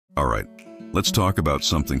All right, let's talk about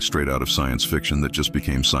something straight out of science fiction that just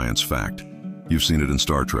became science fact. You've seen it in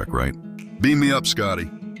Star Trek, right? Beam me up, Scotty.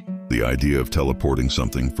 The idea of teleporting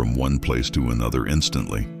something from one place to another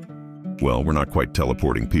instantly. Well, we're not quite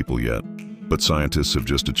teleporting people yet, but scientists have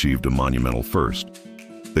just achieved a monumental first.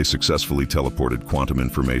 They successfully teleported quantum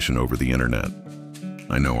information over the internet.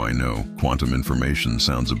 I know, quantum information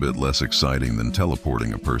sounds a bit less exciting than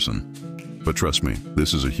teleporting a person. But trust me,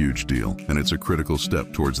 this is a huge deal, and it's a critical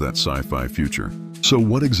step towards that sci-fi future. So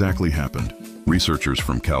what exactly happened? Researchers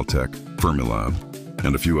from Caltech, Fermilab,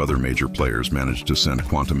 and a few other major players managed to send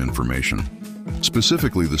quantum information,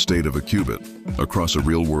 specifically the state of a qubit, across a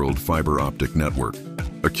real-world fiber optic network.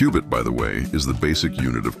 A qubit, by the way, is the basic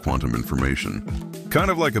unit of quantum information. Kind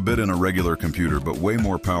of like a bit in a regular computer, but way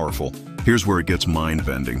more powerful. Here's where it gets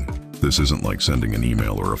mind-bending. This isn't like sending an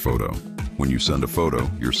email or a photo. When you send a photo,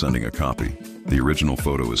 you're sending a copy. The original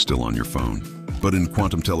photo is still on your phone. But in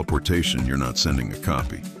quantum teleportation, you're not sending a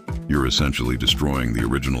copy. You're essentially destroying the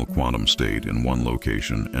original quantum state in one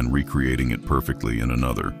location and recreating it perfectly in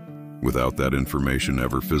another, without that information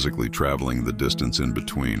ever physically traveling the distance in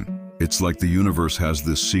between. It's like the universe has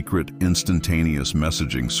this secret, instantaneous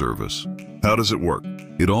messaging service. How does it work?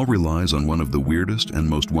 It all relies on one of the weirdest and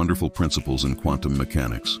most wonderful principles in quantum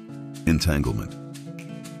mechanics: entanglement.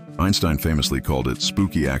 Einstein famously called it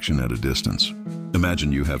spooky action at a distance.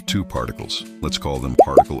 Imagine you have two particles. Let's call them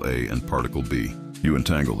particle A and particle B. You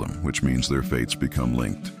entangle them, which means their fates become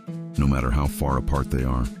linked. No matter how far apart they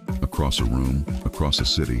are, across a room, across a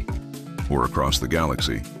city, or across the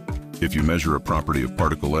galaxy. If you measure a property of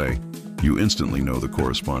particle A, you instantly know the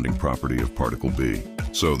corresponding property of particle B.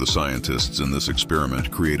 So the scientists in this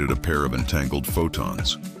experiment created a pair of entangled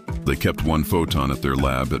photons. They kept one photon at their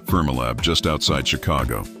lab at Fermilab just outside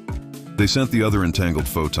Chicago. They sent the other entangled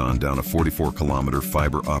photon down a 44-kilometer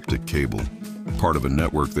fiber optic cable, part of a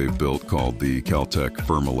network they've built called the Caltech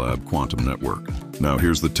Fermilab Quantum Network. Now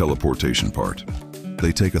here's the teleportation part.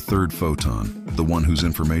 They take a third photon, the one whose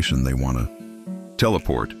information they want to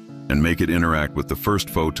teleport, and make it interact with the first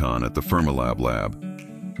photon at the Fermilab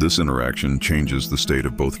lab. This interaction changes the state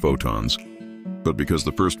of both photons, but because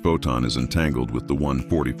the first photon is entangled with the one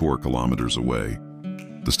 44 kilometers away,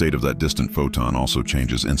 the state of that distant photon also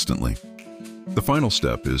changes instantly. The final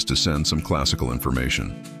step is to send some classical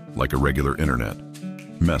information, like a regular internet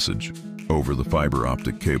message, over the fiber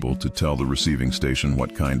optic cable to tell the receiving station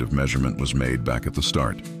what kind of measurement was made back at the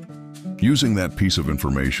start. Using that piece of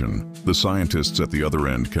information, the scientists at the other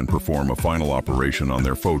end can perform a final operation on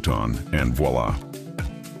their photon, and voila!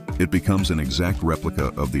 It becomes an exact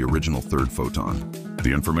replica of the original third photon.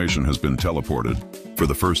 The information has been teleported. For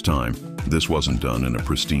the first time, this wasn't done in a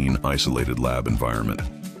pristine, isolated lab environment.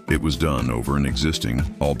 It was done over an existing,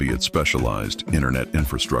 albeit specialized, internet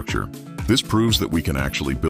infrastructure. This proves that we can actually build